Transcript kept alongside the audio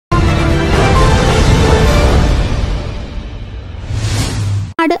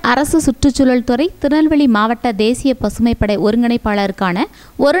தமிழ்நாடு அரசு சுற்றுச்சூழல் துறை திருநெல்வேலி மாவட்ட தேசிய பசுமைப்படை ஒருங்கிணைப்பாளருக்கான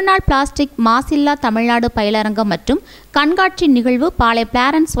ஒருநாள் பிளாஸ்டிக் மாசில்லா தமிழ்நாடு பயிலரங்கம் மற்றும் கண்காட்சி நிகழ்வு பாளை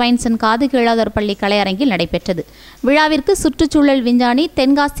பிளாரன்ஸ் வைன்சன் காது கேளாதோர் பள்ளி கலையரங்கில் நடைபெற்றது. விழாவிற்கு சுற்றுச்சூழல் விஞ்ஞானி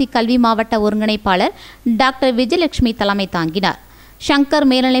தென்காசி கல்வி மாவட்ட ஒருங்கிணைப்பாளர் டாக்டர் விஜயலட்சுமி தலைமை தாங்கினார். சங்கர்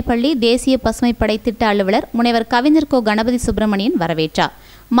மேல்நிலைப்பள்ளி தேசிய பசுமைப்படை திட்ட அலுவலர் முனைவர் கவிஞர் கோ கணபதி சுப்பிரமணியன் வரவேற்றார்.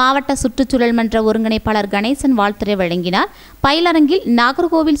 மாவட்ட சுற்றுச்சூழல் மன்ற ஒருங்கிணைப்பாளர் கணேசன் வாழ்த்துரை வழங்கினார். பயிலரங்கில்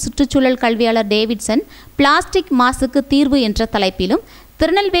நாகர்கோவில் சுற்றுச்சூழல் கல்வியாளர் டேவிட்சன் பிளாஸ்டிக் மாசுக்கு தீர்வு என்ற தலைப்பிலும்,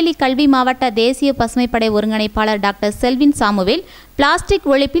 திருநெல்வேலி கல்வி மாவட்ட தேசிய பசுமைப்படை ஒருங்கிணைப்பாளர் டாக்டர் செல்வின் சாமுவேல் பிளாஸ்டிக்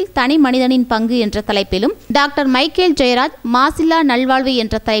ஒழிப்பில் தனி மனிதனின் பங்கு என்ற தலைப்பிலும், டாக்டர் மைக்கேல் ஜெயராஜ் மாசில்லா நல்வாழ்வு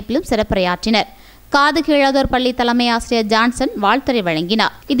என்ற தலைப்பிலும் சிறப்புரையாற்றினர். காது கேளாதோர் பள்ளி தலைமை ஆசிரியர் ஜான்சன் வாழ்த்துரை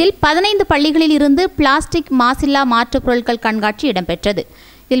வழங்கினார். இதில் 15 பள்ளிகளில் இருந்து பிளாஸ்டிக் மாசில்லா மாற்றுப் பொருட்கள் கண்காட்சி இடம்பெற்றது.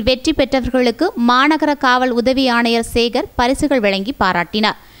 இதில் வெற்றி பெற்றவர்களுக்கு மாநகர காவல் உதவி ஆணையர் சேகர் பரிசுகள் வழங்கி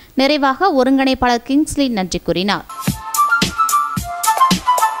பாராட்டினார். நிறைவாக ஒருங்கிணைப்பாளர் கிங்ஸ்லி நன்றி கூறினார்.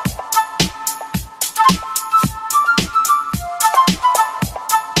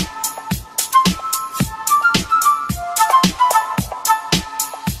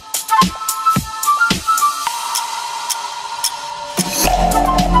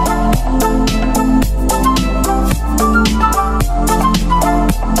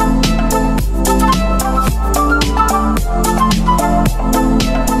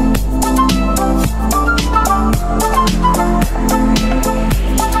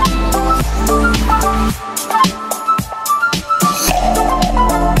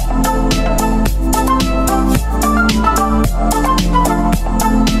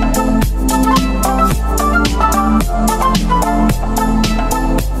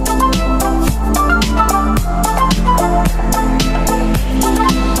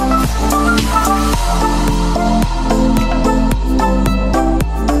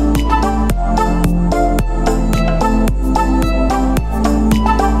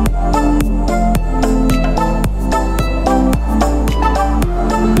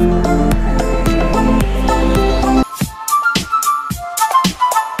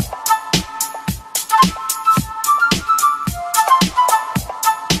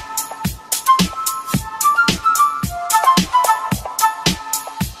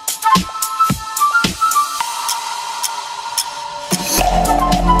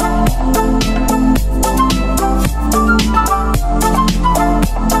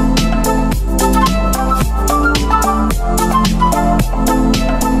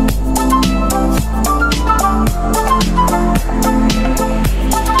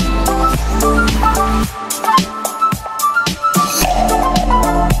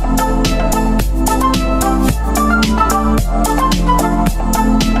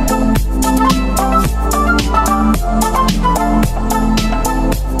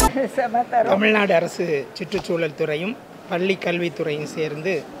 தமிழ்நாடு அரசு சுற்றுச்சூழல் துறையும் பள்ளி கல்வித்துறையும்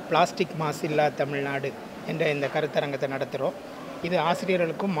சேர்ந்து பிளாஸ்டிக் மாசில்லா தமிழ்நாடு என்ற இந்த கருத்தரங்கத்தை நடத்துகிறோம். இது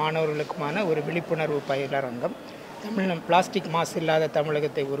ஆசிரியர்களுக்கும் மாணவர்களுக்குமான ஒரு விழிப்புணர்வு பயிலரங்கம். பிளாஸ்டிக் மாசு இல்லாத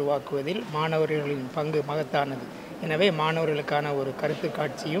தமிழகத்தை உருவாக்குவதில் மாணவர்களின் பங்கு மகத்தானது. எனவே மாணவர்களுக்கான ஒரு கருத்து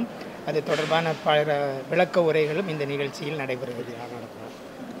காட்சியும் அது தொடர்பான பல விளக்க உரைகளும் இந்த நிகழ்ச்சியில் நடைபெறுகிறது.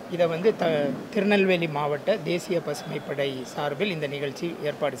 இதை திருநெல்வேலி மாவட்ட தேசிய பசுமைப்படை சார்பில் இந்த நிகழ்ச்சி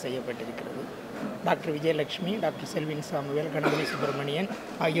ஏற்பாடு செய்யப்பட்டிருக்கிறது. Doctor Vijayalakshmi, doctor Selvin Samuel, Ganapathi Subramanian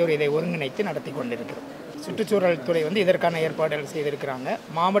ஆகியோர் இதை ஒருங்கிணைத்து நடத்தி கொண்டிருக்கிறோம். சுற்றுச்சூழல் துறை இதற்கான ஏற்பாடுகள் செய்திருக்கிறாங்க.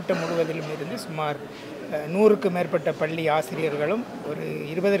 மாவட்டம் முழுவதிலும் இருந்து சுமார் 100க்கும் மேற்பட்ட பள்ளி ஆசிரியர்களும் ஒரு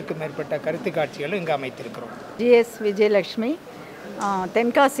 20க்கும் மேற்பட்ட கருத்து காட்சிகளும் இங்கு அமைத்திருக்கிறோம். ஜிஎஸ் விஜயலட்சுமி,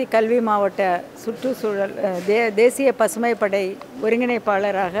 தென்காசி கல்வி மாவட்ட சுற்றுச்சூழல் தேசிய பசுமைப்படை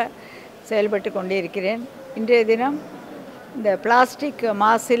ஒருங்கிணைப்பாளராக செயல்பட்டு கொண்டிருக்கிறேன். இன்றைய தினம் இந்த பிளாஸ்டிக்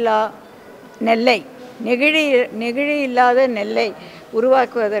மாசில்லா நெல்லை, நெகிழி இல்லாத நெல்லை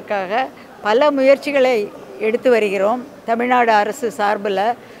உருவாக்குவதற்காக பல முயற்சிகளை எடுத்து வருகிறோம் தமிழ்நாடு அரசு சார்பில்.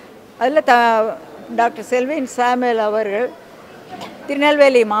 அதில் டாக்டர் செல்வின் சாமுவேல் அவர்கள்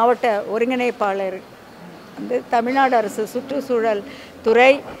திருநெல்வேலி மாவட்ட ஒருங்கிணைப்பாளர் தமிழ்நாடு அரசு சுற்றுச்சூழல்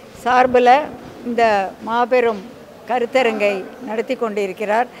துறை சார்பில் இந்த மாபெரும் கருத்தரங்கை நடத்தி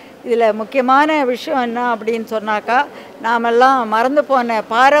கொண்டிருக்கிறார். இதில் முக்கியமான விஷயம் என்ன அப்படின்னு சொன்னாக்கா, நாமெல்லாம் மறந்து போன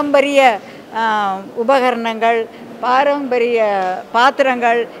பாரம்பரிய உபகரணங்கள், பாரம்பரிய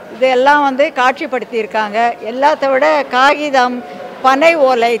பாத்திரங்கள் இதெல்லாம் காட்சிப்படுத்தியிருக்காங்க. எல்லாத்த விட காகிதம், பனை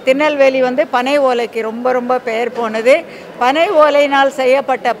ஓலை, திருநெல்வேலி பனை ஓலைக்கு ரொம்ப பெயர் போனது. பனை ஓலையினால்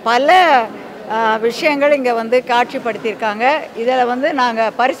செய்யப்பட்ட பல விஷயங்கள் இங்கே காட்சிப்படுத்தியிருக்காங்க. இதில்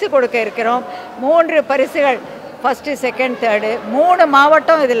நாங்கள் பரிசு கொடுக்க இருக்கிறோம். 3 பரிசுகள், ஃபஸ்ட்டு, செகண்ட், தேர்டு 3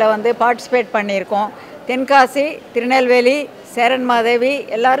 மாவட்டம் இதில் பார்ட்டிசிபேட் பண்ணியிருக்கோம். தென்காசி, திருநெல்வேலி, சேரன் மாதேவி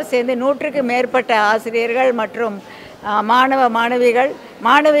எல்லாரும் சேர்ந்து 100க்கு மேற்பட்ட ஆசிரியர்கள் மற்றும்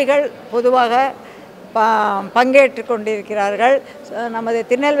மாணவிகள் பொதுவாக பங்கேற்று கொண்டிருக்கிறார்கள். நமது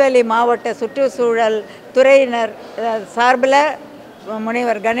திருநெல்வேலி மாவட்ட சுற்றுச்சூழல் துறையினர் சார்பில்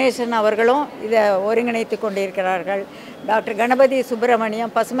முனைவர் கணேசன் அவர்களும் இதை ஒருங்கிணைத்து கொண்டிருக்கிறார்கள். டாக்டர் கணபதி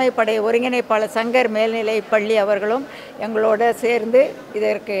சுப்பிரமணியம் பசுமைப்படை ஒருங்கிணைப்பாளர் சங்கர் மேல்நிலை பள்ளி அவர்களும் எங்களோட சேர்ந்து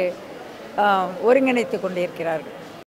இதற்கு ஒருங்கிணைத்து கொண்டிருக்கிறார்கள்.